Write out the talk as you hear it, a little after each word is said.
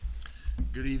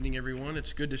Good evening, everyone.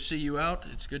 It's good to see you out.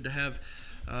 It's good to have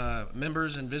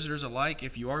members and visitors alike.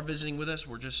 If you are visiting with us,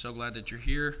 we're just so glad that you're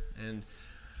here, and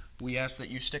we ask that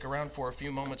you stick around for a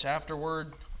few moments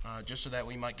afterward, just so that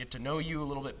we might get to know you a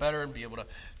little bit better and be able to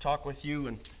talk with you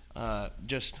and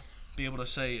just be able to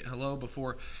say hello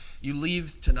before you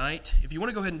leave tonight. If you want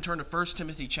to go ahead and turn to 1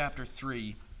 Timothy chapter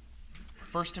 3.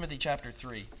 1 Timothy chapter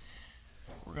 3.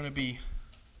 We're going to be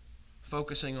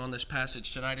focusing on this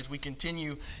passage tonight as we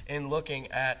continue in looking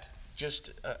at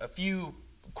just a few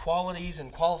qualities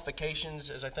and qualifications,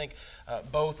 as I think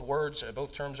both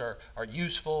terms are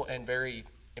useful and very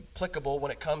applicable when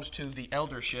it comes to the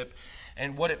eldership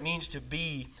and what it means to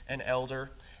be an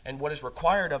elder and what is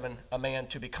required of a man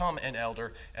to become an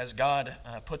elder as God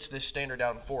puts this standard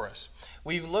down for us.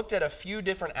 We've looked at a few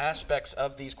different aspects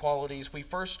of these qualities. We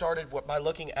first started by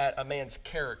looking at a man's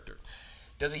character.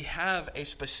 Does he have a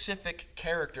specific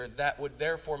character that would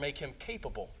therefore make him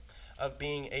capable of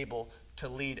being able to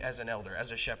lead as an elder,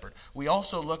 as a shepherd? We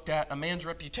also looked at a man's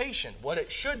reputation, what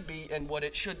it should be and what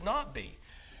it should not be.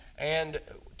 And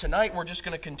tonight we're just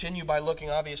going to continue by looking,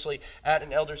 obviously, at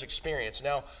an elder's experience.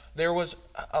 Now, there was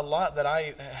a lot that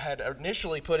I had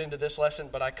initially put into this lesson,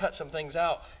 but I cut some things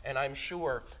out, and I'm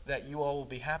sure that you all will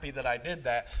be happy that I did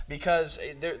that, because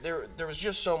there was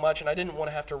just so much, and I didn't want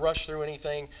to have to rush through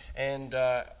anything, and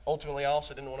ultimately I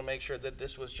also didn't want to make sure that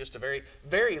this was just a very,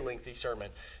 very lengthy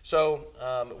sermon. So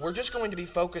we're just going to be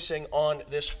focusing on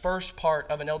this first part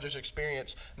of an elder's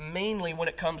experience, mainly when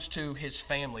it comes to his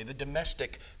family, the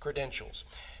domestic credentials.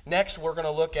 Next, we're going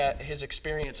to look at his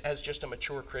experience as just a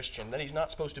mature Christian, that he's not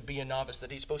supposed to be a novice,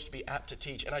 that he's supposed to be apt to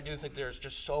teach. And I do think there's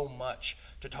just so much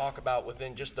to talk about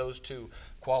within just those two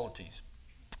qualities.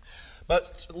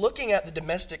 But looking at the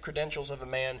domestic credentials of a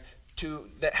man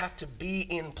that have to be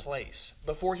in place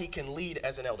before he can lead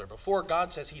as an elder, before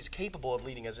God says he's capable of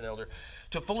leading as an elder,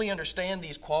 to fully understand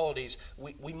these qualities,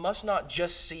 we must not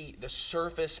just see the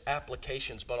surface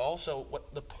applications, but also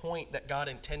what the point that God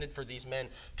intended for these men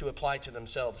to apply to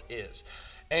themselves is.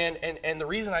 And the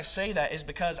reason I say that is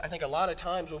because I think a lot of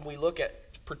times when we look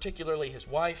at particularly his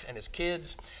wife and his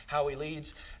kids, how he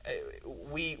leads,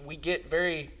 we get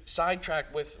very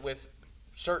sidetracked with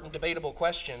certain debatable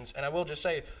questions, and I will just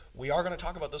say we are going to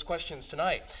talk about those questions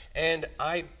tonight, and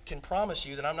I can promise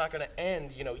you that I'm not going to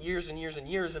end years and years and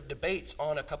years of debates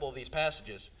on a couple of these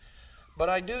passages. But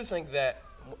I do think that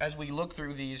as we look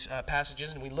through these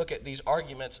passages and we look at these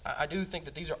arguments, I do think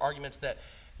that these are arguments that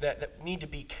need to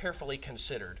be carefully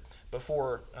considered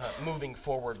before moving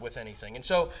forward with anything. And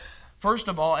so first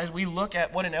of all, as we look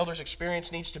at what an elder's experience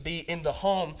needs to be in the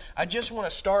home, I just want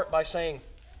to start by saying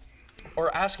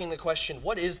or asking the question,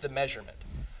 what is the measurement?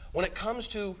 When it comes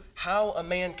to how a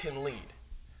man can lead,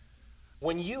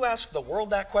 when you ask the world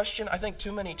that question, I think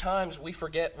too many times we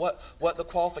forget what the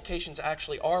qualifications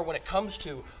actually are when it comes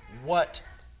to what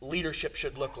leadership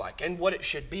should look like and what it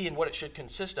should be and what it should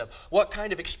consist of. What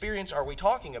kind of experience are we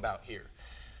talking about here?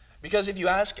 Because if you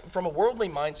ask from a worldly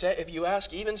mindset, if you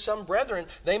ask even some brethren,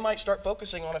 they might start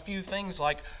focusing on a few things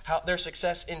like how their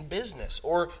success in business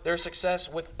or their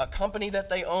success with a company that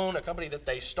they own, a company that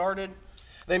they started.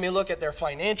 They may look at their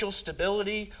financial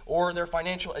stability or their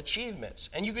financial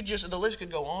achievements. And the list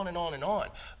could go on and on and on.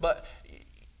 But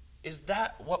is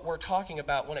that what we're talking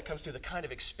about when it comes to the kind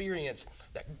of experience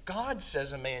that God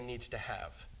says a man needs to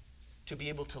have to be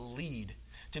able to lead,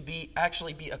 to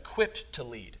actually be equipped to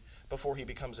lead before he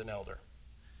becomes an elder?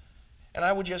 And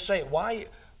I would just say, why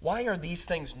are these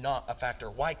things not a factor?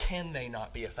 Why can they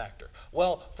not be a factor?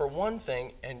 Well, for one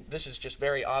thing, and this is just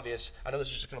very obvious, I know this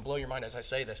is just going to blow your mind as I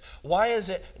say this, why is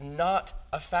it not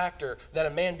a factor that a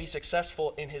man be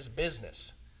successful in his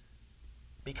business?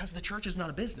 Because the church is not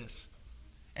a business.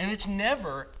 And it's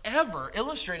never, ever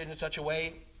illustrated in such a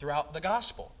way throughout the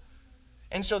gospel.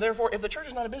 And so therefore, if the church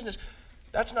is not a business,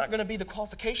 that's not going to be the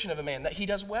qualification of a man, that he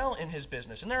does well in his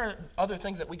business. And there are other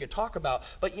things that we could talk about.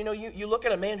 But you look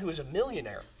at a man who is a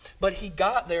millionaire, but he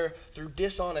got there through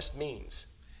dishonest means.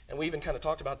 And we even kind of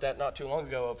talked about that not too long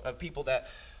ago of people that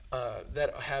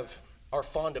are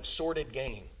fond of sordid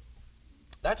gain.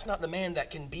 That's not the man that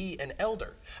can be an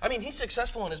elder. I mean, he's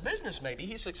successful in his business maybe.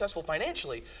 He's successful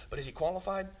financially, but is he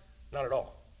qualified? Not at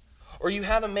all. Or you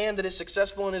have a man that is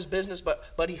successful in his business,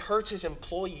 but he hurts his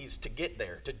employees to get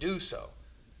there, to do so.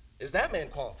 Is that man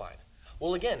qualified?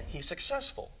 Well, again, he's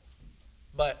successful,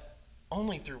 but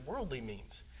only through worldly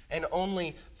means and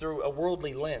only through a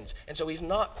worldly lens. And so he's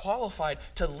not qualified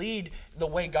to lead the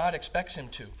way God expects him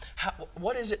to.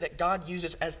 What is it that God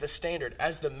uses as the standard,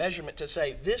 as the measurement to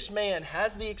say, this man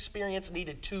has the experience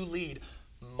needed to lead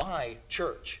my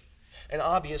church? And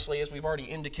obviously, as we've already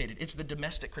indicated, it's the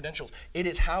domestic credentials. It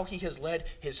is how he has led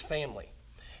his family.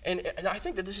 And I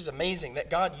think that this is amazing that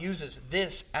God uses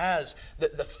this as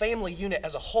the family unit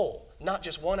as a whole, not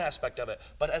just one aspect of it,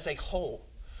 but as a whole,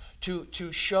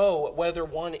 to show whether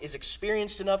one is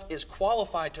experienced enough, is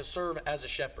qualified to serve as a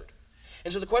shepherd.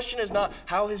 And so the question is not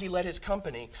how has he led his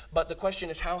company, but the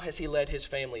question is how has he led his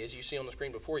family, as you see on the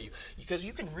screen before you. Because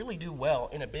you can really do well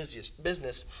in a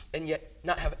business and yet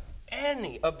not have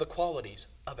any of the qualities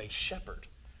of a shepherd.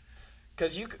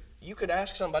 Because you could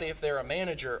ask somebody if they're a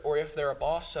manager or if they're a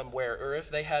boss somewhere or if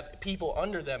they have people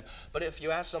under them, but if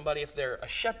you ask somebody if they're a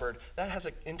shepherd, that has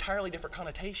an entirely different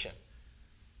connotation.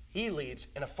 He leads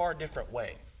in a far different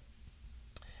way.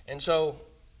 And so,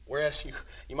 whereas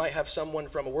you might have someone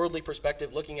from a worldly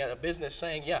perspective looking at a business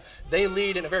saying, yeah, they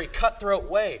lead in a very cutthroat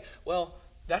way. Well,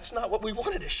 that's not what we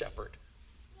wanted a shepherd.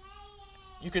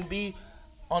 You can be,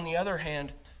 on the other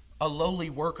hand, a lowly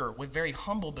worker with very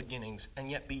humble beginnings and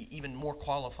yet be even more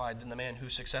qualified than the man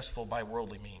who's successful by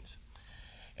worldly means.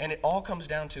 And it all comes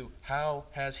down to how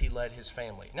has he led his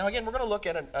family. Now, again, we're going to look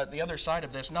at the other side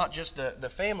of this, not just the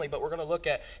family, but we're going to look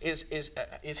at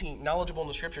is he knowledgeable in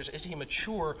the scriptures? Is he a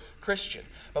mature Christian?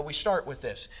 But we start with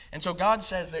this. And so God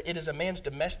says that it is a man's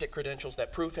domestic credentials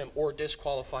that prove him or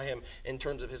disqualify him in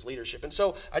terms of his leadership. And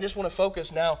so I just want to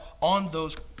focus now on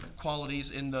those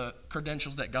qualities in the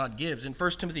credentials that God gives. In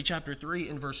 1 Timothy chapter 3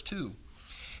 and verse 2,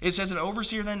 it says, an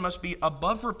overseer then must be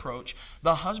above reproach,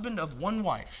 the husband of one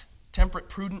wife, temperate,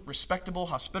 prudent, respectable,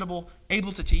 hospitable,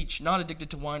 able to teach, not addicted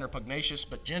to wine or pugnacious,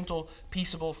 but gentle,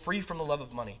 peaceable, free from the love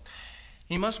of money.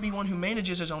 He must be one who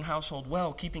manages his own household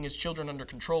well, keeping his children under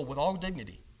control with all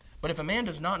dignity. But if a man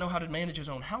does not know how to manage his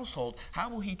own household, how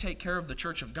will he take care of the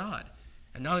church of God,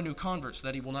 and not a new convert, so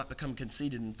that he will not become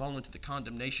conceited and fall into the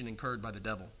condemnation incurred by the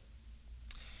devil?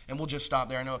 And we'll just stop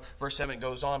there. I know verse 7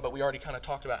 goes on, but we already kind of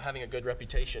talked about having a good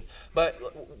reputation. But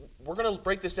we're going to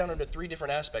break this down into three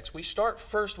different aspects. We start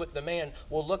first with the man.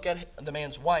 We'll look at the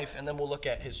man's wife, and then we'll look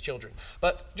at his children.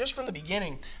 But just from the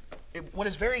beginning, what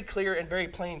is very clear and very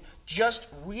plain, just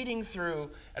reading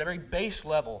through at a very base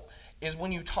level, is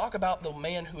when you talk about the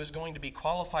man who is going to be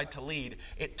qualified to lead,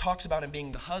 it talks about him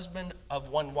being the husband of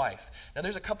one wife. Now,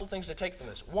 there's a couple things to take from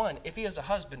this. One, if he is a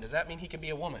husband, does that mean he can be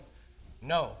a woman?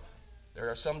 No. There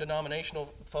are some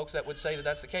denominational folks that would say that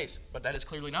that's the case, but that is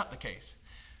clearly not the case.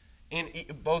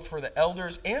 Both for the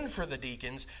elders and for the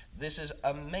deacons, this is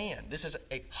a man. This is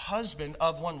a husband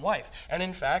of one wife. And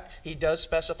in fact, he does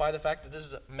specify the fact that this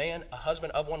is a man, a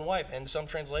husband of one wife. And some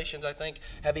translations, I think,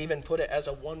 have even put it as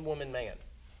a one-woman man.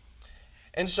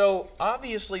 And so,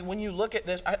 obviously, when you look at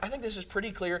this, I think this is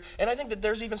pretty clear. And I think that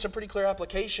there's even some pretty clear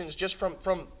applications just from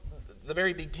the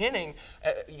very beginning.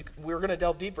 We're going to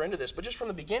delve deeper into this, but just from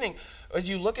the beginning, as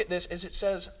you look at this, as it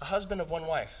says, a husband of one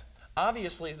wife.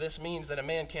 Obviously, this means that a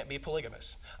man can't be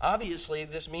polygamous. Obviously,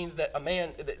 this means that a man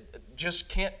just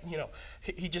can't,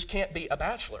 he just can't be a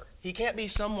bachelor. He can't be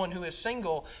someone who is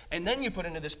single, and then you put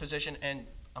into this position, and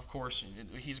of course,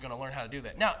 he's going to learn how to do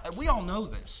that. Now, we all know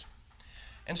this.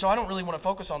 And so I don't really want to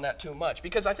focus on that too much,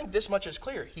 because I think this much is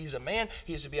clear. He's a man.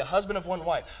 He's to be a husband of one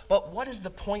wife. But what is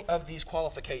the point of these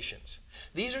qualifications?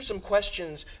 These are some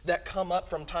questions that come up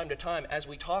from time to time as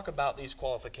we talk about these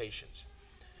qualifications.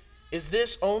 Is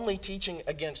this only teaching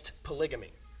against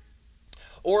polygamy?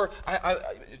 Or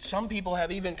some people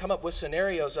have even come up with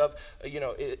scenarios of,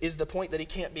 is the point that he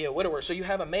can't be a widower? So you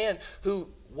have a man who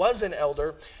was an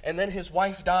elder, and then his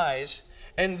wife dies,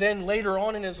 and then later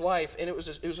on in his life, and it was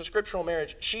a scriptural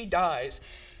marriage, she dies,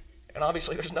 and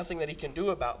obviously there's nothing that he can do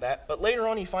about that. But later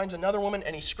on he finds another woman,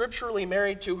 and he's scripturally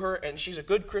married to her, and she's a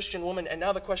good Christian woman. And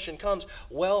now the question comes,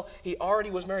 well, he already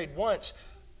was married once.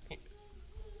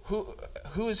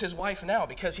 Who is his wife now?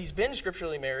 Because he's been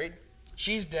scripturally married,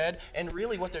 she's dead, and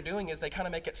really what they're doing is they kind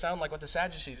of make it sound like what the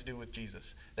Sadducees do with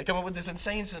Jesus. They come up with this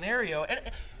insane scenario.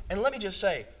 And let me just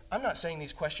say, I'm not saying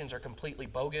these questions are completely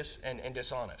bogus and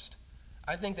dishonest.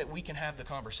 I think that we can have the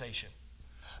conversation.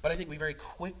 But I think we very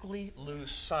quickly lose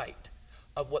sight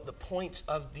of what the points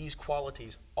of these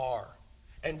qualities are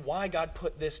and why God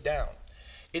put this down.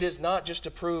 It is not just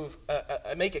to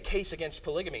make a case against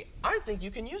polygamy. I think you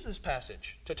can use this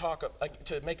passage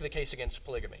to make the case against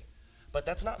polygamy. But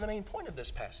that's not the main point of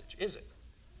this passage, is it?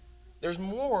 There's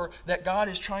more that God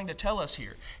is trying to tell us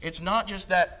here. It's not just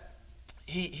that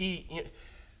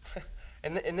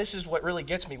and this is what really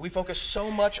gets me. We focus so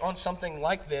much on something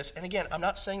like this. And again, I'm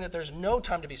not saying that there's no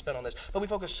time to be spent on this, but we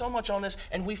focus so much on this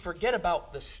and we forget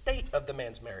about the state of the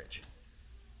man's marriage.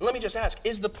 Let me just ask,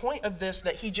 is the point of this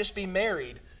that he just be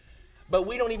married, but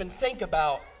we don't even think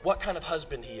about what kind of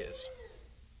husband he is?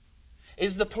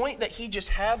 Is the point that he just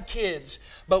have kids,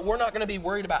 but we're not going to be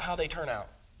worried about how they turn out?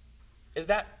 Is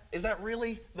that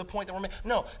really the point that we're making?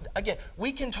 No. Again,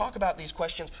 we can talk about these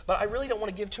questions, but I really don't want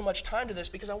to give too much time to this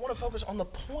because I want to focus on the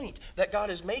point that God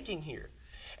is making here.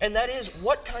 And that is,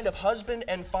 what kind of husband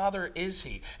and father is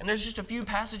he? And there's just a few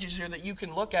passages here that you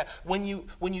can look at when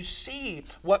you see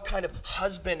what kind of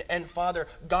husband and father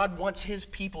God wants his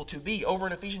people to be. Over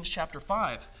in Ephesians chapter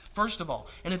 5. First of all,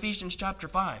 in Ephesians chapter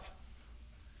 5.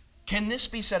 Can this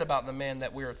be said about the man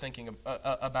that we are thinking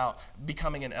about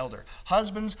becoming an elder?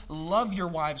 Husbands, love your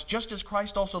wives just as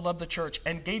Christ also loved the church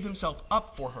and gave himself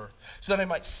up for her, so that he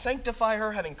might sanctify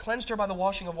her, having cleansed her by the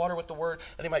washing of water with the word,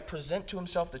 that he might present to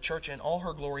himself the church in all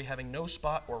her glory, having no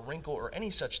spot or wrinkle or any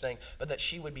such thing, but that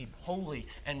she would be holy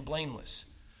and blameless.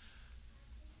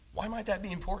 Why might that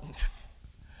be important?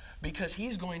 Because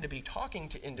he's going to be talking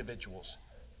to individuals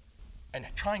and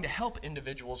trying to help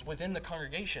individuals within the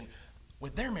congregation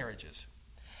with their marriages.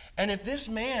 And if this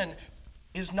man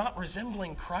is not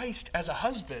resembling Christ as a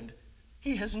husband,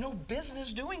 he has no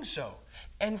business doing so.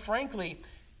 And frankly,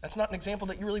 that's not an example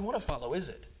that you really want to follow, is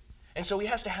it? And so he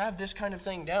has to have this kind of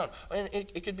thing down. And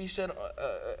it could be said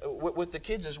with the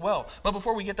kids as well. But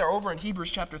before we get there, over in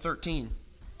Hebrews chapter 13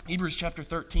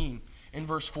 in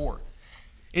verse 4,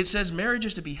 it says, marriage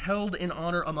is to be held in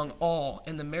honor among all,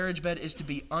 and the marriage bed is to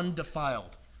be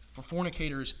undefiled. For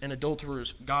fornicators and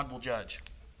adulterers, God will judge.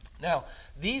 Now,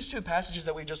 these two passages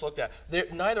that we just looked at,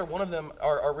 neither one of them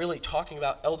are really talking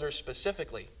about elders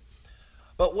specifically.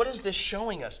 But what is this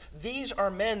showing us? These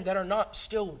are men that are not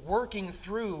still working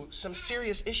through some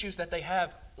serious issues that they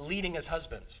have leading as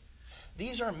husbands.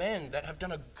 These are men that have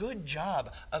done a good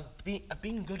job of being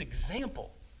a good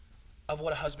example of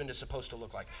what a husband is supposed to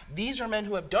look like. These are men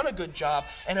who have done a good job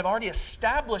and have already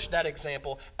established that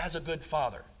example as a good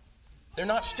father. They're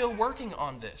not still working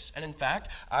on this. And in fact,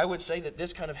 I would say that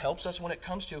this kind of helps us when it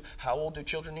comes to how old do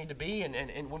children need to be,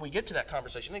 and when we get to that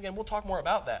conversation. Again, we'll talk more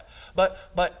about that.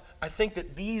 But I think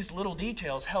that these little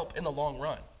details help in the long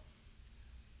run.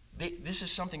 This is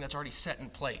something that's already set in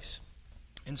place.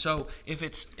 And so if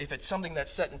it's something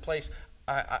that's set in place,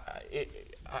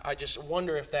 I just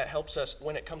wonder if that helps us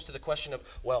when it comes to the question of,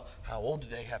 well, how old do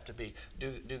they have to be?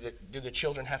 Do the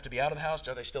children have to be out of the house?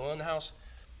 Are they still in the house?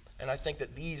 And I think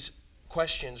that these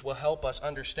questions will help us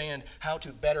understand how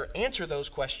to better answer those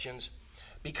questions,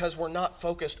 because we're not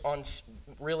focused on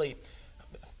really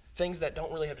things that don't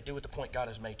really have to do with the point God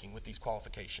is making with these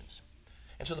qualifications.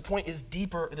 And so the point is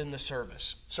deeper than the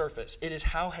surface. It is,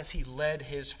 how has he led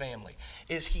his family?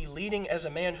 Is he leading as a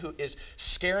man who is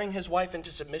scaring his wife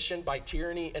into submission by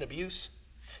tyranny and abuse?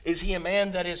 Is he a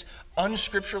man that is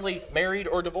unscripturally married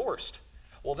or divorced?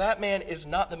 Well, that man is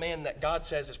not the man that God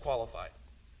says is qualified.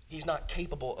 He's not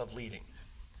capable of leading.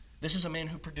 This is a man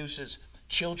who produces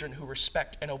children who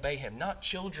respect and obey him, not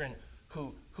children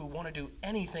who want to do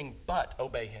anything but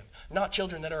obey him, not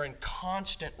children that are in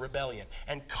constant rebellion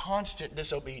and constant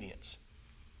disobedience.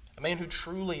 A man who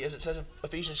truly, as it says in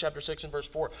Ephesians chapter 6 and verse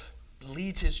 4,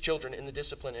 leads his children in the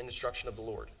discipline and instruction of the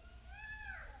Lord.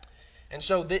 And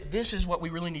so this is what we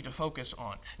really need to focus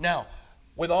on. Now,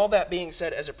 with all that being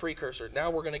said as a precursor, now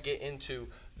we're going to get into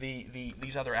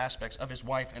these other aspects of his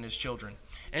wife and his children.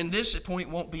 And this point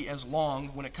won't be as long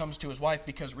when it comes to his wife,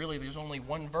 because really there's only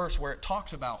one verse where it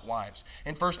talks about wives.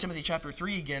 In 1 Timothy chapter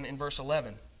 3 again, in verse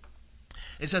 11,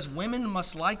 it says, women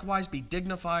must likewise be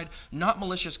dignified, not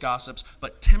malicious gossips,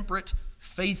 but temperate,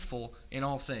 faithful in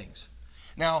all things.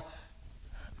 Now,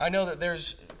 I know that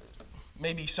there's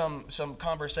maybe some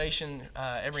conversation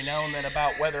every now and then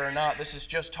about whether or not this is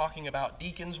just talking about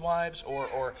deacons' wives,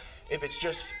 or if it's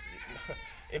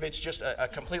just a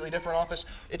completely different office.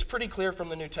 It's pretty clear from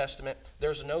the New Testament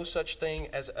there's no such thing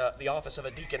as the office of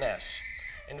a deaconess.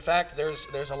 In fact,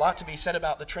 there's a lot to be said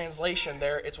about the translation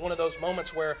there. It's one of those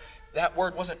moments where that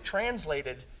word wasn't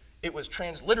translated, it was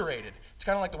transliterated. It's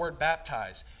kind of like the word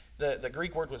baptize. The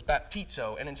Greek word was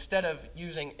baptizo, and instead of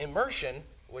using immersion,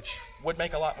 which would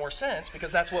make a lot more sense because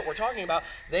that's what we're talking about,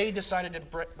 they decided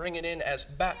to bring it in as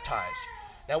baptize.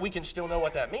 Now, we can still know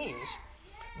what that means,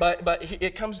 but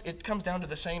it comes down to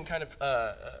the same kind of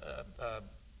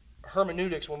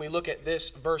hermeneutics when we look at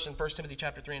this verse in 1 Timothy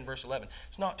chapter 3 and verse 11.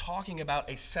 It's not talking about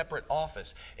a separate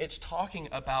office. It's talking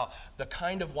about the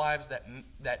kind of wives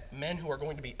that men who are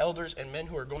going to be elders and men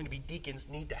who are going to be deacons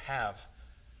need to have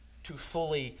to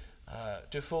fully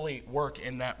work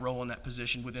in that role, in that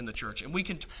position within the church. And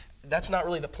that's not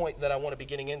really the point that I want to be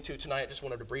getting into tonight. I just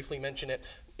wanted to briefly mention it.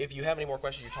 If you have any more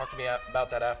questions, you talk to me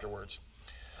about that afterwards.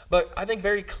 But I think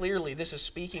very clearly this is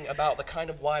speaking about the kind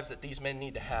of wives that these men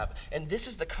need to have. And this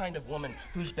is the kind of woman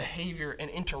whose behavior and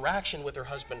interaction with her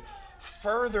husband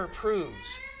further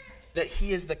proves that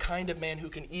he is the kind of man who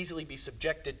can easily be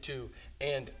subjected to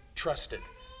and trusted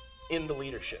in the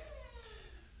leadership.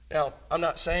 Now, I'm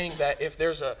not saying that if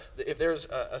there's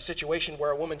a situation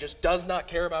where a woman just does not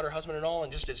care about her husband at all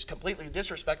and just is completely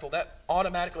disrespectful, that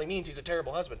automatically means he's a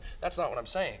terrible husband. That's not what I'm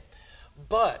saying.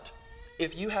 But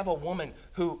if you have a woman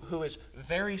who is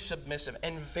very submissive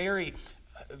and very,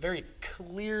 very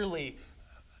clearly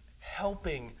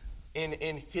helping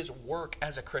in his work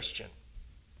as a Christian,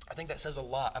 I think that says a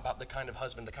lot about the kind of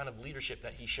husband, the kind of leadership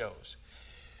that he shows.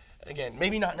 Again,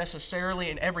 maybe not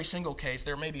necessarily in every single case.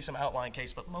 There may be some outlying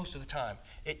case, but most of the time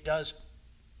it does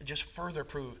just further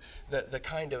prove the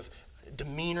kind of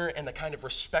demeanor and the kind of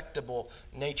respectable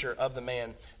nature of the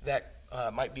man that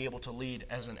might be able to lead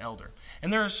as an elder.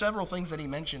 And there are several things that he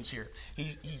mentions here.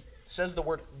 He says the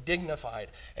word dignified.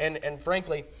 And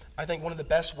frankly, I think one of the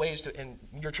best ways to, and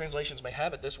your translations may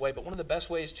have it this way, but one of the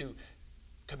best ways to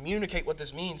communicate what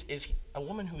this means is a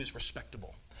woman who is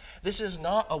respectable. This is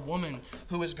not a woman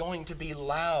who is going to be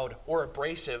loud or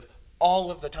abrasive all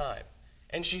of the time.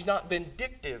 And she's not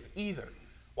vindictive either.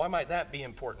 Why might that be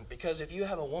important? Because if you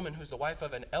have a woman who's the wife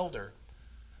of an elder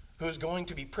who is going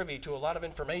to be privy to a lot of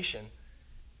information,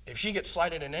 if she gets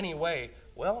slighted in any way,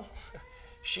 well,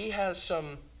 she has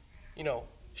some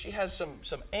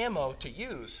ammo to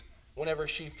use whenever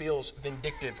she feels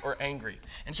vindictive or angry.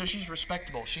 And so she's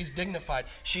respectable, she's dignified,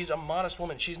 she's a modest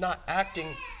woman, she's not acting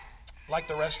like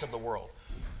the rest of the world.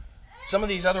 Some of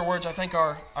these other words I think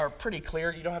are pretty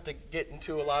clear. You don't have to get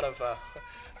into a lot of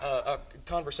a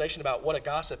conversation about what a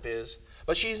gossip is,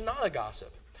 but she's not a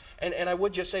gossip. And I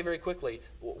would just say very quickly,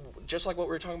 just like what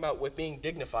we were talking about with being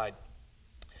dignified,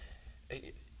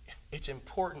 it's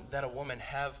important that a woman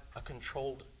have a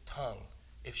controlled tongue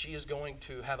if she is going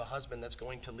to have a husband that's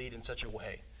going to lead in such a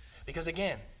way. Because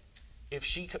again, if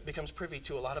she becomes privy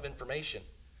to a lot of information,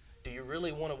 do you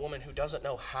really want a woman who doesn't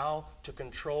know how to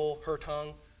control her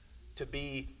tongue to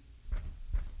be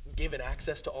given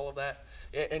access to all of that?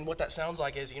 And what that sounds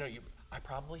like is, I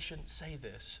probably shouldn't say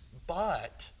this,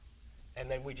 but, and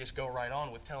then we just go right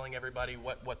on with telling everybody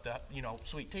what the,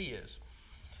 sweet tea is.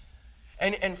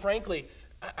 And frankly,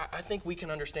 I think we can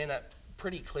understand that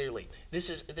pretty clearly. This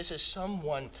is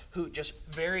someone who just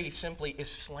very simply is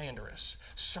slanderous.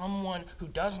 Someone who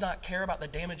does not care about the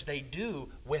damage they do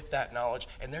with that knowledge,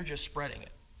 and they're just spreading it.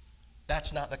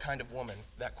 That's not the kind of woman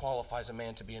that qualifies a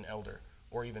man to be an elder,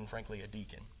 or even, frankly, a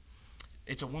deacon.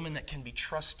 It's a woman that can be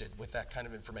trusted with that kind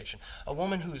of information. A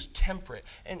woman who's temperate.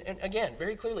 And again,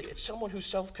 very clearly, it's someone who's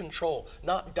self-control,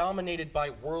 not dominated by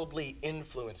worldly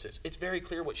influences. It's very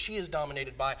clear what she is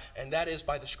dominated by, and that is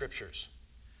by the Scriptures.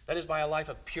 That is by a life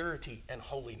of purity and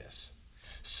holiness.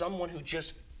 Someone who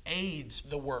just aids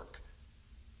the work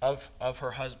of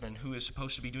her husband, who is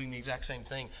supposed to be doing the exact same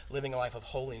thing, living a life of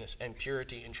holiness and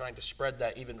purity and trying to spread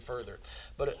that even further.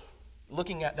 But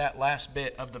looking at that last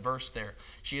bit of the verse there,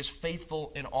 she is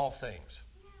faithful in all things.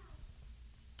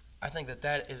 I think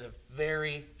that is a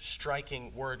very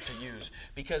striking word to use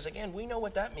because, again, we know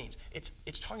what that means.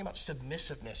 It's talking about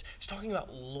submissiveness. It's talking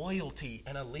about loyalty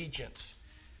and allegiance.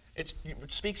 It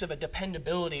speaks of a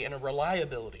dependability and a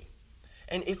reliability.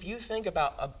 And if you think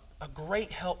about a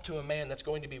great help to a man that's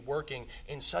going to be working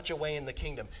in such a way in the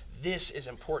kingdom, this is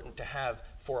important to have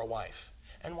for a wife.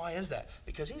 And why is that?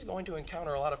 Because he's going to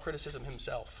encounter a lot of criticism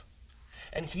himself.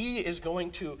 And he is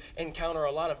going to encounter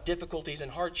a lot of difficulties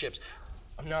and hardships.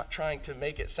 I'm not trying to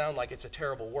make it sound like it's a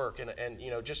terrible work and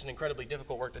just an incredibly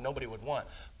difficult work that nobody would want,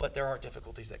 but there are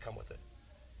difficulties that come with it.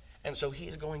 And so he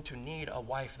is going to need a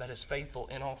wife that is faithful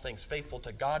in all things, faithful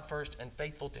to God first and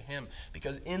faithful to him.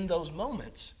 Because in those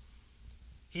moments,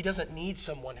 he doesn't need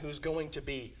someone who's going to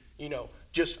be,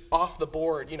 just off the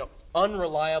board,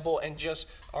 unreliable and just,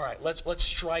 all right, let's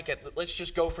strike it. Let's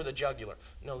just go for the jugular.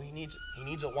 No, he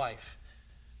needs a wife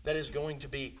that is going to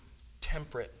be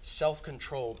temperate,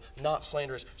 self-controlled, not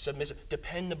slanderous, submissive,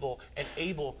 dependable, and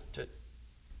able to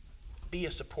be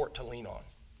a support to lean on.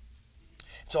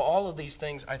 So all of these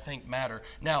things, I think, matter.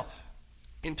 Now,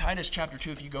 in Titus chapter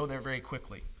 2, if you go there very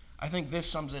quickly, I think this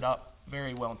sums it up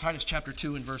very well. In Titus chapter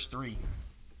 2 and verse 3.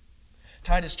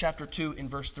 Titus chapter 2 in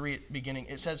verse 3 at the beginning,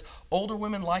 it says, "Older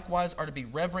women likewise are to be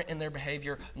reverent in their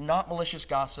behavior, not malicious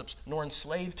gossips, nor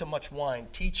enslaved to much wine,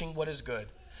 teaching what is good,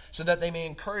 so that they may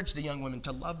encourage the young women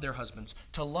to love their husbands,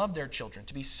 to love their children,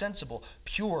 to be sensible,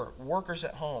 pure, workers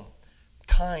at home,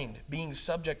 kind, being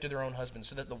subject to their own husbands,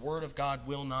 so that the word of God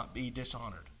will not be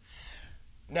dishonored."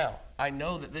 Now, I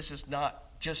know that this is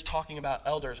not just talking about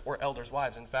elders or elders'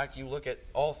 wives. In fact, you look at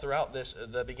all throughout this,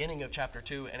 the beginning of chapter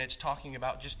 2, and it's talking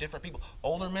about just different people.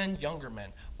 Older men,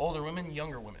 older women,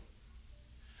 younger women.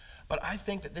 But I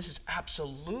think that this is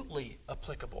absolutely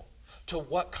applicable to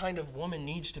what kind of woman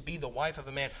needs to be the wife of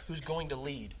a man who's going to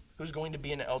lead, who's going to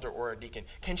be an elder or a deacon?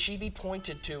 Can she be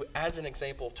pointed to as an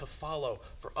example to follow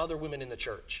for other women in the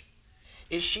church?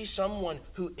 Is she someone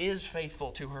who is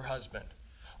faithful to her husband?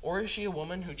 Or is she a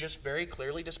woman who just very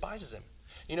clearly despises him?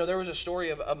 You know, there was a story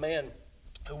of a man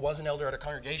who was an elder at a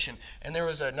congregation, and there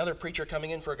was another preacher coming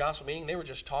in for a gospel meeting. They were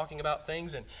just talking about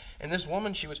things, and this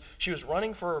woman, she was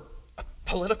running for a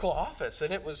political office,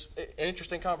 and it was an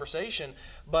interesting conversation.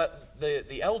 But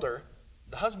the elder,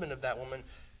 the husband of that woman,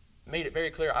 made it very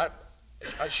clear,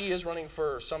 she is running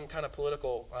for some kind of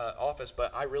political office,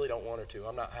 but I really don't want her to.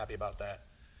 I'm not happy about that.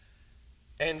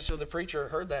 And so the preacher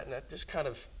heard that, and that just kind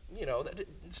of,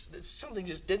 something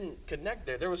just didn't connect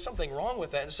there. There was something wrong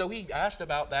with that. And so he asked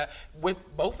about that with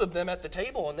both of them at the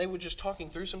table, and they were just talking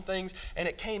through some things. And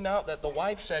it came out that the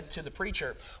wife said to the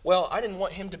preacher, well, I didn't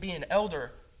want him to be an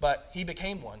elder, but he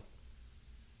became one.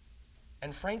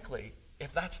 And frankly,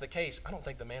 if that's the case, I don't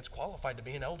think the man's qualified to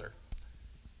be an elder.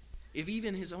 If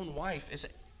even his own wife is,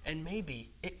 and maybe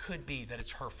it could be that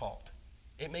it's her fault.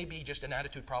 It may be just an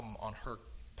attitude problem on her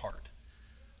part.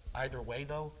 Either way,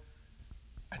 though,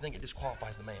 I think it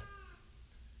disqualifies the man.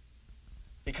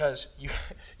 Because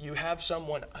you have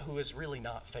someone who is really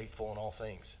not faithful in all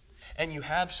things. And you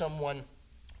have someone,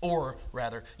 or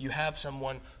rather, you have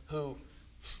someone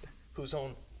whose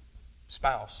own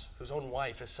spouse, whose own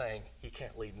wife is saying he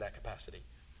can't lead in that capacity.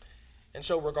 And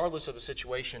so regardless of the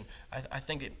situation, I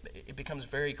think it becomes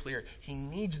very clear he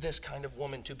needs this kind of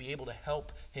woman to be able to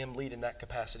help him lead in that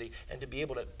capacity and to be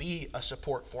able to be a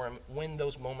support for him when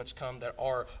those moments come that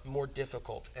are more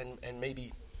difficult and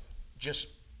maybe just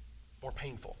more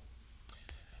painful.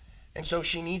 And so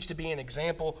she needs to be an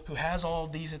example who has all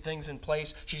of these things in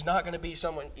place. She's not going to be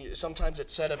someone, sometimes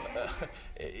it's said,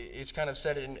 it's kind of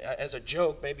said as a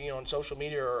joke, maybe on social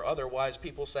media or otherwise,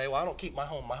 people say, well, I don't keep my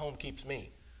home keeps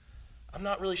me. I'm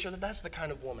not really sure that that's the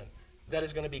kind of woman that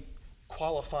is going to be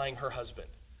qualifying her husband.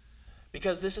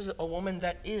 Because this is a woman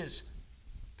that is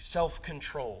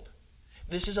self-controlled.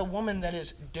 This is a woman that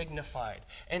is dignified.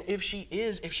 And if she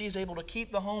is able to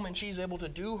keep the home and she's able to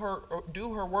do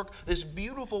her work, this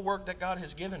beautiful work that God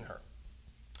has given her,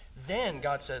 then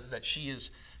God says that she is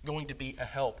going to be a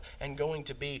help and going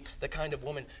to be the kind of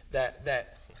woman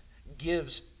that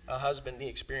gives a husband the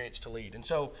experience to lead. And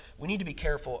so we need to be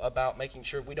careful about making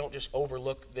sure we don't just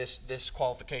overlook this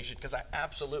qualification, because I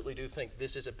absolutely do think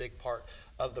this is a big part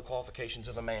of the qualifications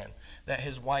of a man, that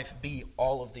his wife be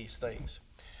all of these things.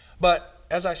 But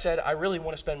as I said, I really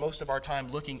want to spend most of our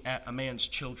time looking at a man's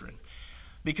children,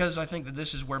 because I think that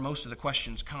this is where most of the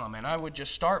questions come. And I would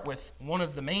just start with one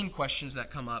of the main questions that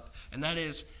come up, and that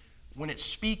is, when it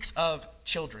speaks of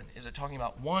children, is it talking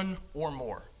about one or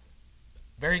more?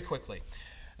 Very quickly.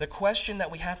 The question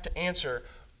that we have to answer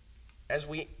as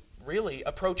we really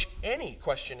approach any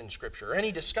question in Scripture, or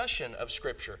any discussion of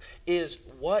Scripture, is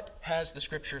what has the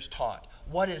Scriptures taught?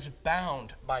 What is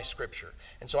bound by Scripture?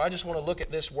 And so I just want to look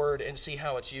at this word and see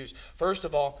how it's used. First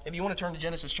of all, if you want to turn to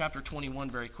Genesis chapter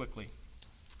 21 very quickly.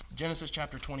 Genesis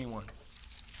chapter 21.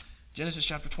 Genesis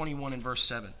chapter 21 and verse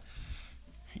 7.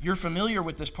 You're familiar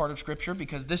with this part of Scripture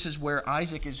because this is where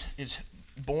Isaac is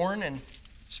born and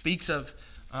speaks of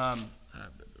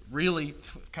really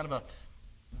kind of a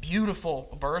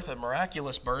beautiful birth, a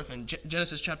miraculous birth. In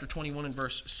Genesis chapter 21 and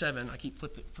verse 7, I keep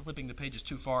flipping the pages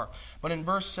too far. But in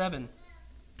verse 7,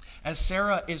 as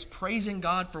Sarah is praising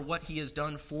God for what he has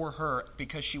done for her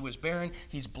because she was barren,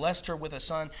 he's blessed her with a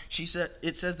son.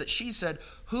 It says that she said,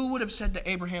 who would have said to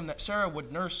Abraham that Sarah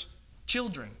would nurse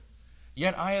children?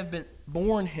 Yet I have been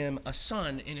born him a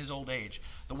son in his old age.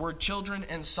 The word children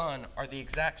and son are the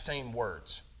exact same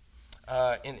words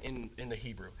in the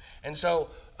Hebrew. And so,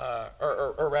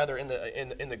 or rather in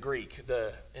the Greek,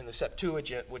 in the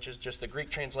Septuagint, which is just the Greek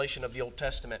translation of the Old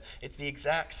Testament, it's the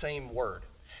exact same word.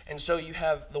 And so you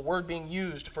have the word being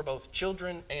used for both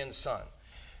children and son.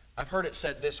 I've heard it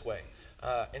said this way.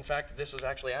 In fact, this was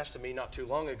actually asked of me not too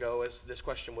long ago, as this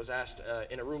question was asked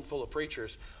in a room full of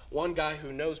preachers. One guy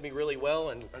who knows me really well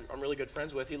and I'm really good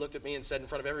friends with, he looked at me and said in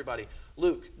front of everybody,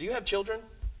 Luke, do you have children?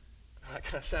 I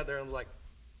kind of sat there and was like,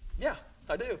 yeah,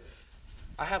 I do.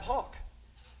 I have Hawk.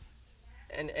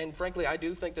 And frankly, I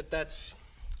do think that's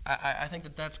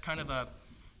kind of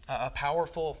a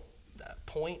powerful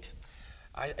point.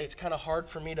 It's kind of hard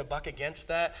for me to buck against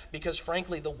that because,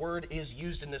 frankly, the word is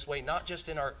used in this way, not just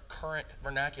in our current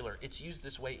vernacular. It's used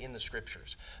this way in the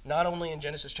Scriptures. Not only in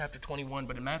Genesis chapter 21,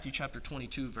 but in Matthew chapter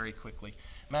 22 very quickly.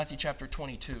 Matthew chapter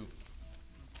 22.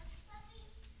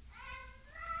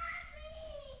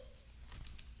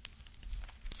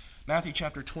 Matthew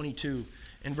chapter 22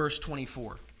 and verse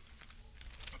 24.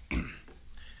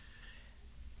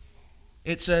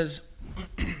 It says,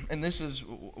 and this is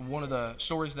one of the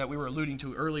stories that we were alluding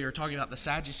to earlier, talking about the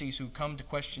Sadducees who come to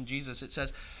question Jesus. It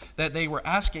says that they were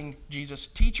asking Jesus,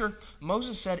 "Teacher,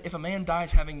 Moses said if a man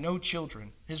dies having no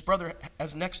children, his brother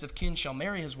as next of kin shall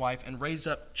marry his wife and raise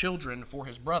up children for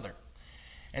his brother."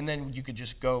 And then you could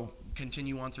just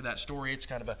continue on through that story. It's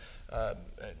kind of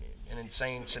an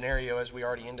insane scenario, as we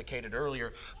already indicated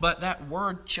earlier. But that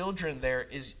word children there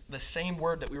is the same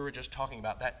word that we were just talking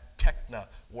about, that tekna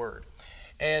word.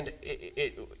 And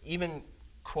it even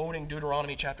quoting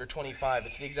Deuteronomy chapter 25,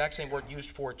 it's the exact same word used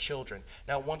for children.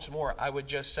 Now, once more, I would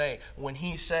just say, when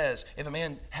he says, if a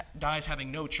man dies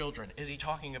having no children, is he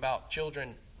talking about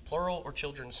children plural or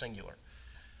children singular?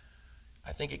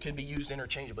 I think it can be used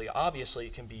interchangeably. Obviously,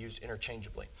 it can be used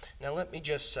interchangeably. Now, let me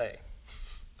just say,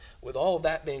 with all of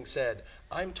that being said,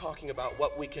 I'm talking about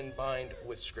what we can bind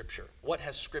with Scripture. What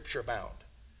has Scripture bound?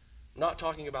 I'm not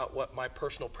talking about what my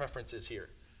personal preference is here.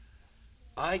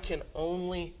 I can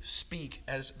only speak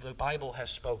as the Bible has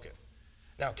spoken.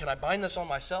 Now, can I bind this on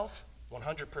myself?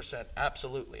 100%,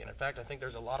 absolutely. And in fact, I think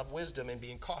there's a lot of wisdom in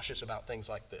being cautious about things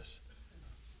like this.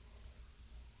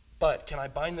 But can I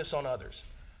bind this on others?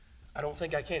 I don't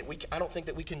think I can. I don't think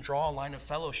that we can draw a line of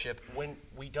fellowship when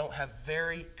we don't have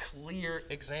very clear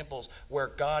examples where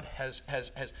God has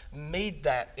made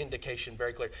that indication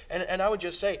very clear. And I would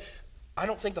just say, I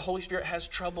don't think the Holy Spirit has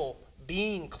trouble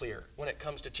being clear when it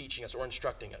comes to teaching us or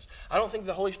instructing us. I don't think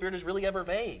the Holy Spirit is really ever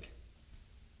vague.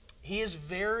 He is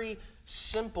very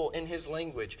simple in his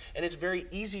language, and it's very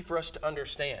easy for us to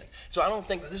understand. So I don't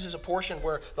think that this is a portion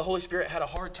where the Holy Spirit had a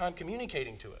hard time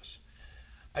communicating to us.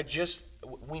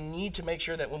 We need to make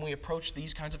sure that when we approach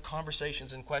these kinds of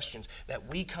conversations and questions, that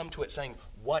we come to it saying,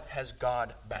 what has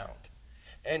God bound?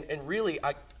 And really,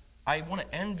 I want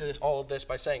to end all of this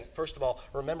by saying, first of all,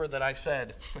 remember that I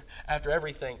said, after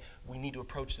everything, we need to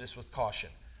approach this with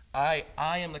caution. I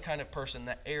am the kind of person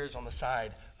that errs on the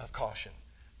side of caution.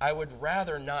 I would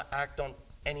rather not act on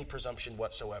any presumption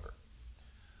whatsoever.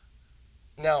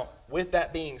 Now, with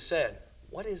that being said,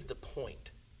 what is the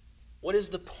point? What is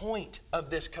the point of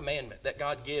this commandment that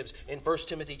God gives in 1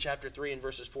 Timothy chapter 3 and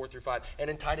verses 4 through 5 and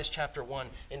in Titus chapter 1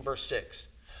 in verse 6?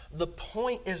 The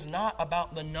point is not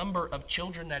about the number of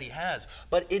children that he has,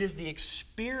 but it is the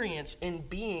experience in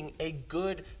being a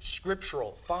good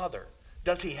scriptural father.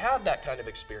 Does he have that kind of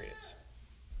experience?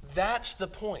 That's the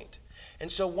point.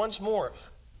 And so once more,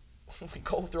 we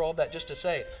go through all that just to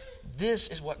say, this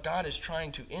is what God is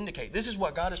trying to indicate. This is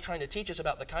what God is trying to teach us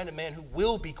about the kind of man who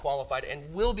will be qualified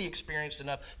and will be experienced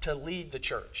enough to lead the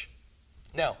church.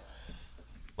 Now,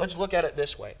 let's look at it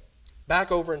this way.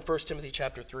 Back over in 1 Timothy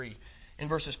chapter 3, in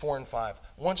verses 4 and 5.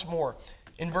 Once more,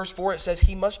 in verse 4 it says,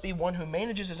 he must be one who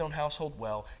manages his own household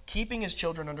well, keeping his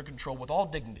children under control with all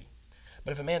dignity.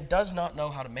 But if a man does not know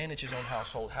how to manage his own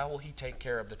household, how will he take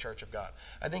care of the church of God?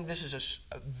 I think this is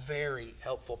a very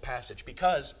helpful passage,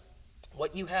 because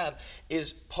what you have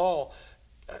is Paul,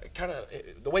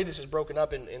 the way this is broken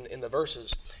up in the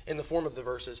verses, in the form of the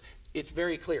verses, it's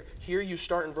very clear. Here you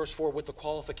start in verse 4 with the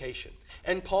qualification.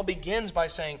 And Paul begins by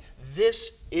saying,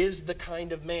 this is the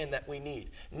kind of man that we need.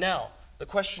 Now, the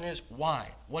question is, why?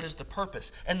 What is the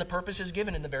purpose? And the purpose is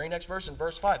given in the very next verse, in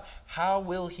verse 5. How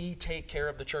will he take care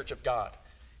of the church of God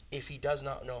if he does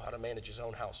not know how to manage his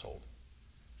own household?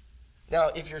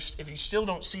 Now, if you still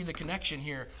don't see the connection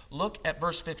here, look at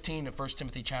verse 15 of 1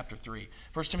 Timothy chapter 3.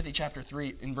 1 Timothy chapter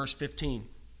 3 in verse 15.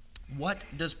 What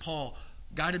does Paul,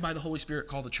 guided by the Holy Spirit,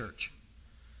 call the church?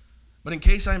 But in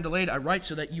case I am delayed, I write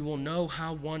so that you will know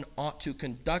how one ought to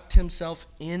conduct himself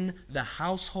in the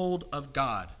household of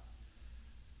God.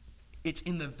 It's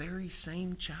in the very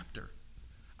same chapter.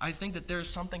 I think that there's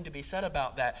something to be said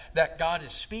about that God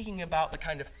is speaking about the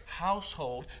kind of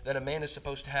household that a man is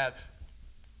supposed to have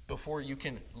before you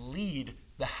can lead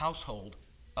the household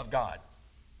of God.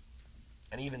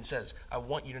 And he even says, I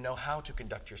want you to know how to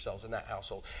conduct yourselves in that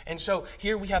household. And so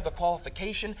here we have the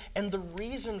qualification and the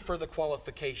reason for the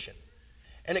qualification.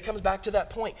 And it comes back to that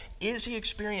point. Is he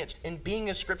experienced in being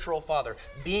a scriptural father,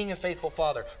 being a faithful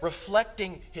father,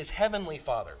 reflecting his heavenly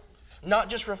Father? Not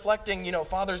just reflecting,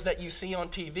 fathers that you see on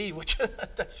TV, which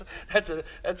that's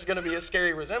going to be a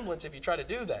scary resemblance if you try to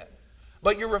do that.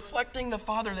 But you're reflecting the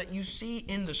Father that you see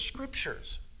in the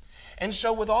Scriptures. And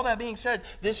so with all that being said,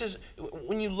 this is,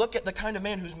 when you look at the kind of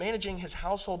man who's managing his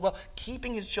household well,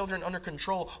 keeping his children under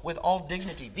control with all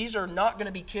dignity. These are not going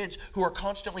to be kids who are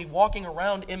constantly walking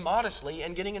around immodestly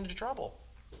and getting into trouble.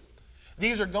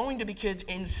 These are going to be kids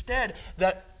instead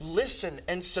that listen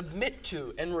and submit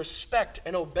to and respect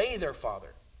and obey their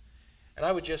father. And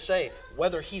I would just say,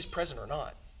 whether he's present or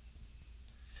not.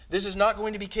 This is not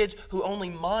going to be kids who only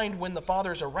mind when the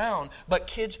father's around, but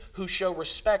kids who show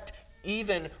respect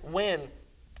even when,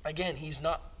 again, he's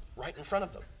not right in front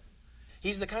of them.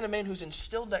 He's the kind of man who's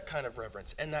instilled that kind of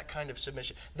reverence and that kind of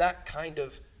submission, that kind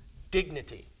of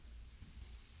dignity.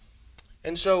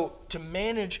 And so to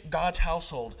manage God's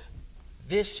household,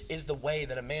 this is the way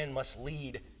that a man must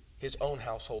lead his own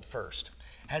household first.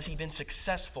 Has he been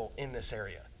successful in this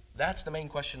area? That's the main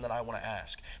question that I want to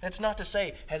ask. And it's not to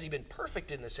say, has he been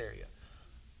perfect in this area?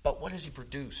 But what has he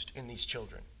produced in these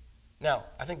children? Now,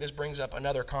 I think this brings up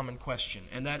another common question,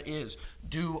 and that is,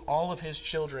 do all of his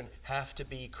children have to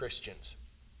be Christians?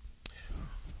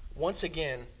 Once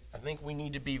again, I think we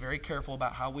need to be very careful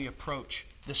about how we approach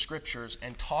the Scriptures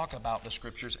and talk about the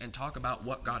Scriptures and talk about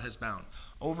what God has bound.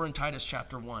 Over in Titus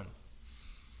chapter 1.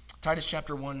 Titus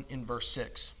chapter 1 in verse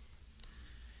 6.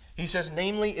 He says,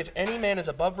 namely, if any man is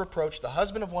above reproach, the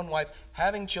husband of one wife,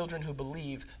 having children who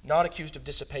believe, not accused of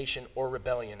dissipation or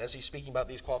rebellion, as he's speaking about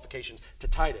these qualifications to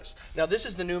Titus. Now, this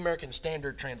is the New American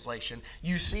Standard Translation.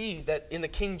 You see that in the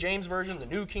King James Version, the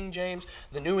New King James,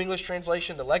 the New English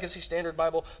Translation, the Legacy Standard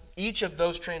Bible, each of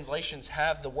those translations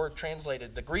have the word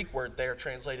translated, the Greek word there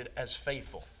translated as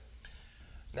faithful.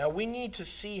 Now, we need to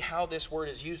see how this word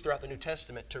is used throughout the New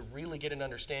Testament to really get an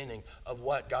understanding of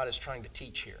what God is trying to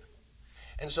teach here.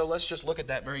 And so let's just look at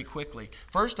that very quickly.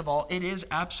 First of all, it is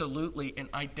absolutely an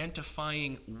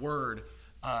identifying word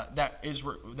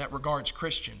that regards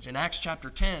Christians. In Acts chapter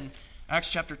 10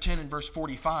 and verse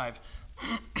 45,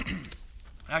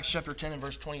 Acts chapter 10 and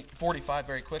verse 45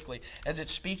 very quickly, as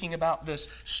it's speaking about this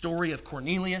story of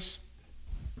Cornelius.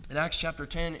 In Acts chapter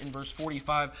 10 and verse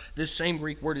 45, this same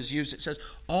Greek word is used. It says,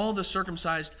 all the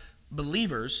circumcised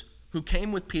believers who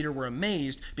came with Peter were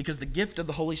amazed because the gift of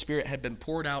the Holy Spirit had been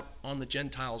poured out on the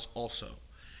Gentiles also.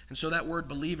 And so that word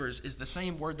believers is the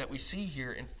same word that we see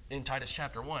here in Titus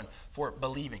chapter 1 for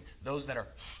believing, those that are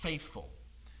faithful.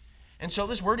 And so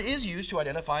this word is used to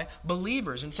identify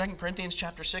believers. In 2 Corinthians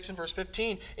chapter 6 and verse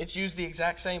 15, it's used the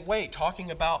exact same way, talking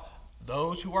about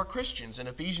those who are Christians. In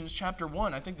Ephesians chapter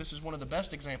 1, I think this is one of the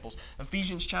best examples.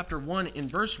 Ephesians chapter 1 in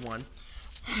verse 1.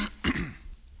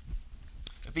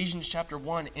 Ephesians chapter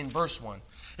 1 in verse 1.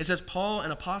 It says, Paul,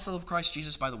 an apostle of Christ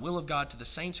Jesus, by the will of God, to the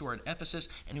saints who are at Ephesus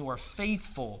and who are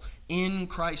faithful in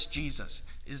Christ Jesus.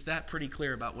 Is that pretty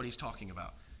clear about what he's talking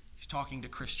about? He's talking to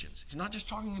Christians. He's not just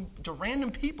talking to random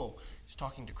people. He's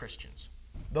talking to Christians,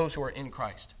 those who are in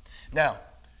Christ. Now,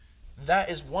 that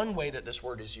is one way that this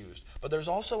word is used. But there's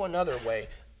also another way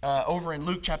over in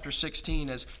Luke chapter 16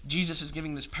 as Jesus is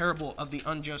giving this parable of the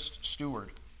unjust steward.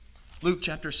 Luke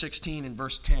chapter 16 and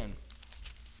verse 10.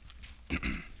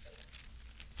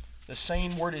 The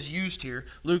same word is used here.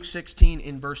 Luke 16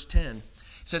 in verse 10. It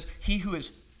says, he who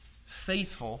is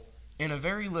faithful in a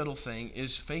very little thing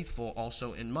is faithful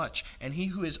also in much. And he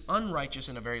who is unrighteous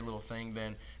in a very little thing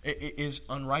then is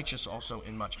unrighteous also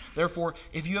in much. Therefore,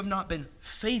 if you have not been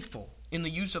faithful in the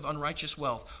use of unrighteous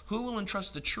wealth, who will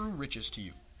entrust the true riches to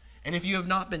you? And if you have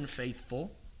not been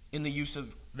faithful in the use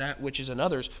of that which is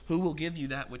another's, who will give you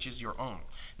that which is your own?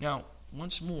 Now,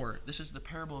 once more, this is the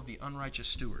parable of the unrighteous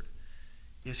steward.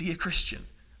 Is he a Christian?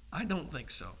 I don't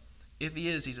think so. If he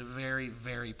is, he's a very,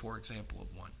 very poor example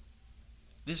of one.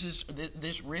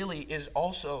 This really is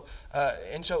also,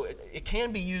 and so it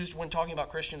can be used when talking about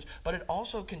Christians, but it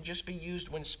also can just be used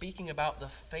when speaking about the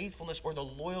faithfulness or the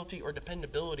loyalty or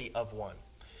dependability of one.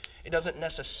 It doesn't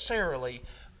necessarily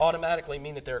automatically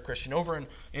mean that they're a Christian. Over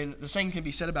in the same can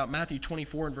be said about Matthew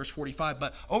 24 and verse 45,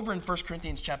 but over in 1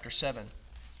 Corinthians chapter 7,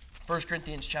 1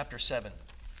 Corinthians chapter 7.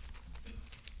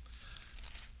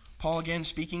 Paul again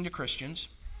speaking to Christians.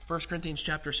 1 Corinthians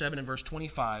chapter 7 and verse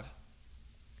 25.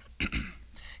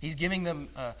 He's giving them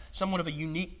somewhat of a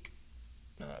unique,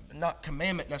 not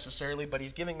commandment necessarily, but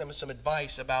he's giving them some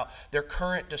advice about their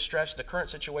current distress, the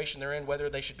current situation they're in, whether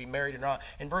they should be married or not.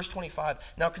 In verse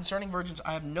 25, now concerning virgins,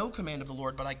 I have no command of the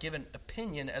Lord, but I give an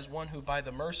opinion as one who by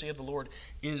the mercy of the Lord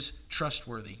is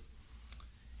trustworthy.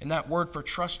 And that word for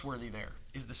trustworthy there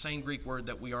is the same Greek word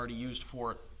that we already used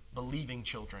for believing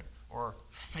children or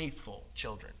faithful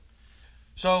children.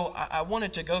 So I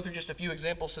wanted to go through just a few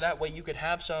examples so that way you could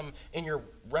have some in your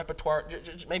repertoire.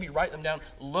 Just maybe write them down,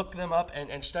 look them up,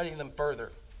 and study them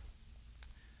further.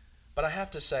 But I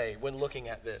have to say, when looking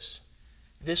at this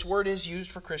word is used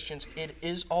for Christians. It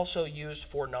is also used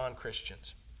for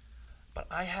non-Christians. But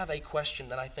I have a question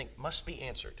that I think must be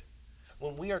answered.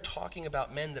 When we are talking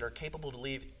about men that are capable to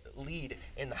lead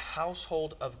in the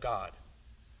household of God,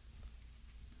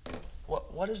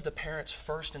 what is the parent's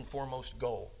first and foremost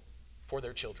goal for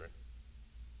their children?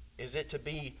 Is it to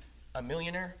be a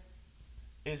millionaire?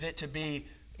 Is it to be,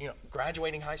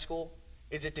 graduating high school?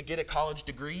 Is it to get a college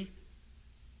degree?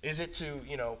 Is it to,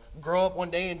 grow up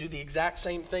one day and do the exact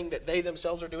same thing that they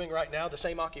themselves are doing right now, the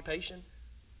same occupation?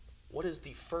 What is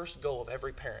the first goal of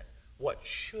every parent? What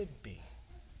should be?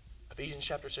 Ephesians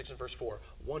chapter 6 and verse 4,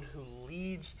 one who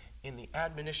leads in the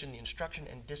admonition, the instruction,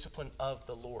 and discipline of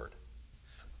the Lord.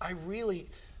 I really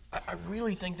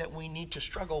think that we need to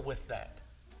struggle with that.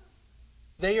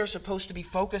 They are supposed to be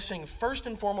focusing first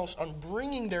and foremost on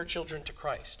bringing their children to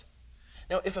Christ.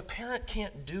 Now, if a parent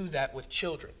can't do that with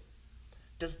children,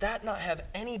 does that not have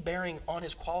any bearing on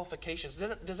his qualifications?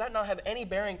 Does that not have any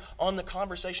bearing on the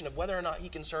conversation of whether or not he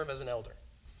can serve as an elder?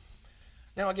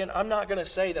 Now, again, I'm not going to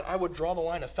say that I would draw the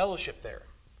line of fellowship there.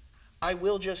 I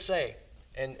will just say,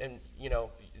 and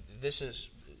this is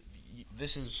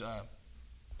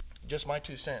just my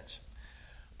 2 cents,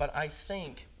 but I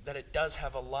think that it does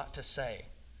have a lot to say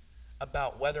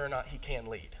about whether or not he can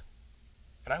lead.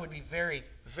 And I would be very,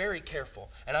 very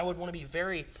careful, and I would want to be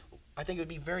I think it would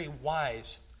be very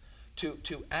wise to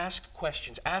ask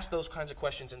questions, ask those kinds of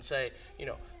questions and say,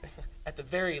 at the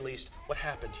very least, what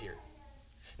happened here?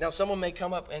 Now, someone may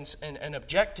come up and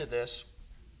object to this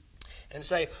and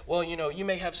say, well, you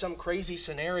may have some crazy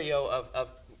scenario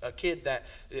of a kid that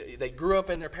they grew up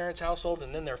in their parents' household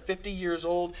and then they're 50 years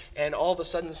old and all of a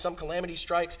sudden some calamity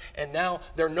strikes and now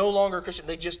they're no longer Christian.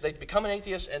 They become an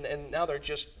atheist and now they're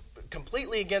just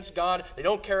completely against God. They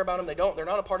don't care about him. They're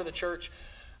not a part of the church.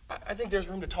 I think there's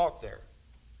room to talk there.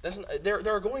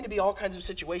 There are going to be all kinds of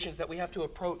situations that we have to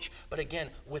approach, but again,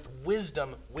 with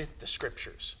wisdom with the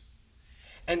scriptures.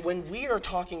 And when we are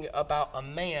talking about a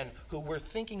man who we're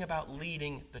thinking about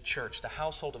leading the church, the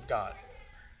household of God,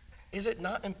 is it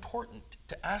not important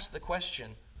to ask the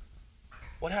question,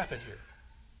 what happened here?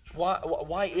 Why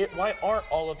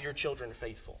aren't all of your children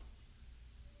faithful?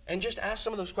 And just ask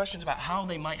some of those questions about how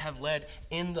they might have led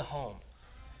in the home.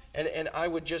 And I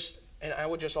would just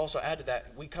also add to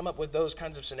that, we come up with those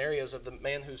kinds of scenarios of the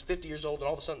man who's 50 years old and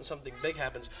all of a sudden something big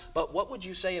happens. But what would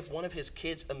you say if one of his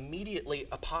kids immediately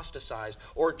apostatized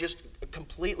or just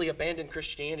completely abandoned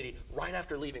Christianity right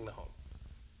after leaving the home?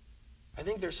 I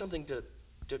think there's something to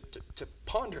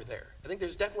ponder there. I think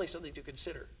there's definitely something to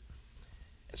consider.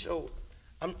 And so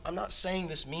I'm not saying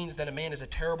this means that a man is a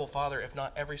terrible father if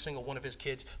not every single one of his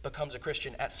kids becomes a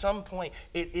Christian. At some point,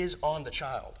 it is on the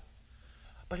child.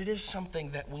 But it is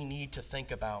something that we need to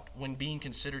think about when being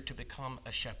considered to become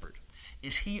a shepherd.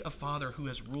 Is he a father who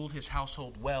has ruled his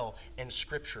household well and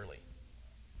scripturally?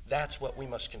 That's what we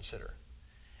must consider.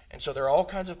 And so there are all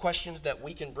kinds of questions that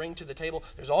we can bring to the table.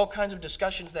 There's all kinds of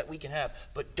discussions that we can have,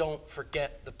 but don't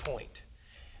forget the point.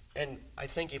 And I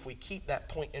think if we keep that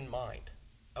point in mind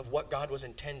of what God was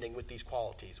intending with these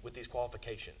qualities, with these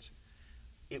qualifications,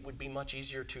 it would be much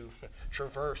easier to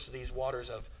traverse these waters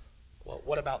of, well,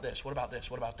 what about this? What about this?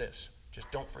 What about this?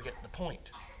 Just don't forget the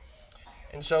point.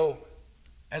 And so,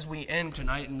 as we end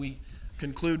tonight and we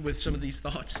conclude with some of these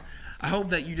thoughts, I hope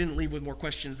that you didn't leave with more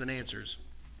questions than answers.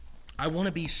 I want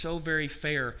to be so very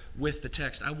fair with the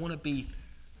text. I want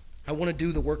to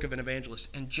do the work of an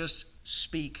evangelist and just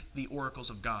speak the oracles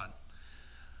of God.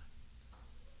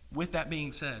 With that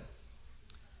being said,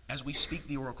 as we speak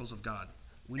the oracles of God,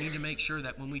 we need to make sure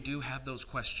that when we do have those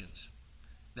questions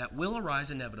that will arise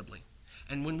inevitably,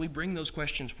 and when we bring those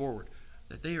questions forward,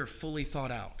 that they are fully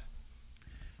thought out.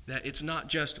 That it's not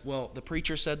just, well, the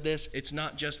preacher said this. It's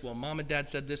not just, well, mom and dad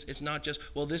said this. It's not just,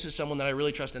 well, this is someone that I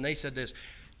really trust and they said this.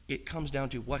 It comes down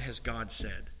to, what has God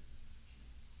said?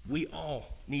 We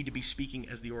all need to be speaking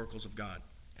as the oracles of God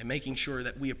and making sure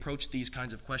that we approach these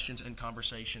kinds of questions and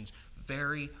conversations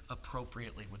very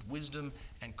appropriately with wisdom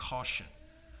and caution.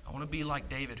 I want to be like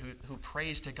David who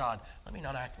prays to God, let me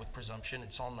not act with presumption in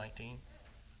Psalm 19.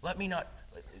 Let me not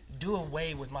do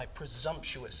away with my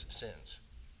presumptuous sins.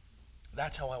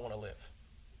 That's how I want to live.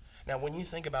 Now, when you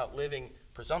think about living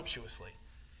presumptuously,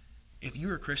 if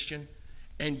you're a Christian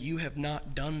and you have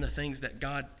not done the things that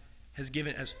God has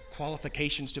given as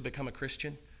qualifications to become a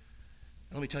Christian,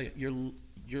 let me tell you,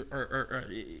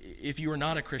 if you are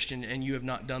not a Christian and you have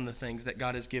not done the things that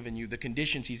God has given you, the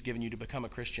conditions he's given you to become a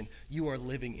Christian, you are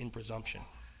living in presumption.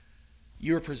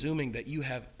 You are presuming that you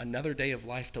have another day of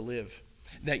life to live,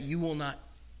 that you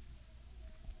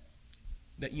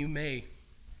may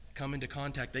come into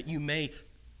contact, that you may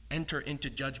enter into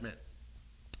judgment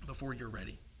before you're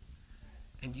ready.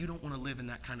 And you don't want to live in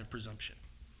that kind of presumption.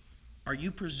 Are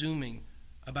you presuming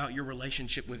about your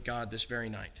relationship with God this very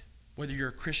night, whether you're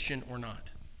a Christian or not?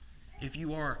 If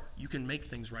you are, you can make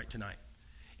things right tonight.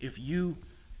 If you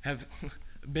have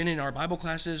been in our Bible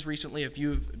classes recently, if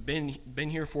you've been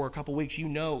here for a couple weeks, you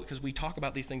know, because we talk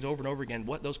about these things over and over again,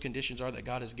 what those conditions are that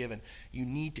God has given. You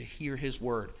need to hear his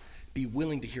word. Be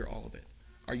willing to hear all of it.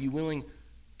 Are you willing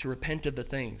to repent of the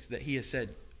things that he has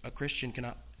said a Christian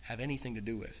cannot have anything to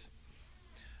do with?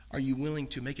 Are you willing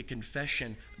to make a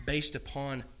confession based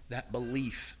upon that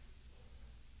belief?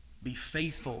 Be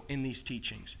faithful in these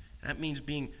teachings. That means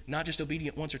being not just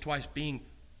obedient once or twice, being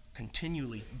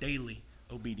continually, daily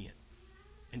obedient,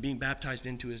 and being baptized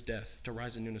into his death to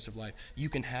rise in newness of life. You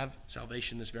can have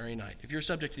salvation this very night. If you're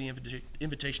subject to the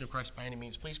invitation of Christ by any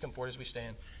means, please come forward as we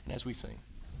stand and as we sing.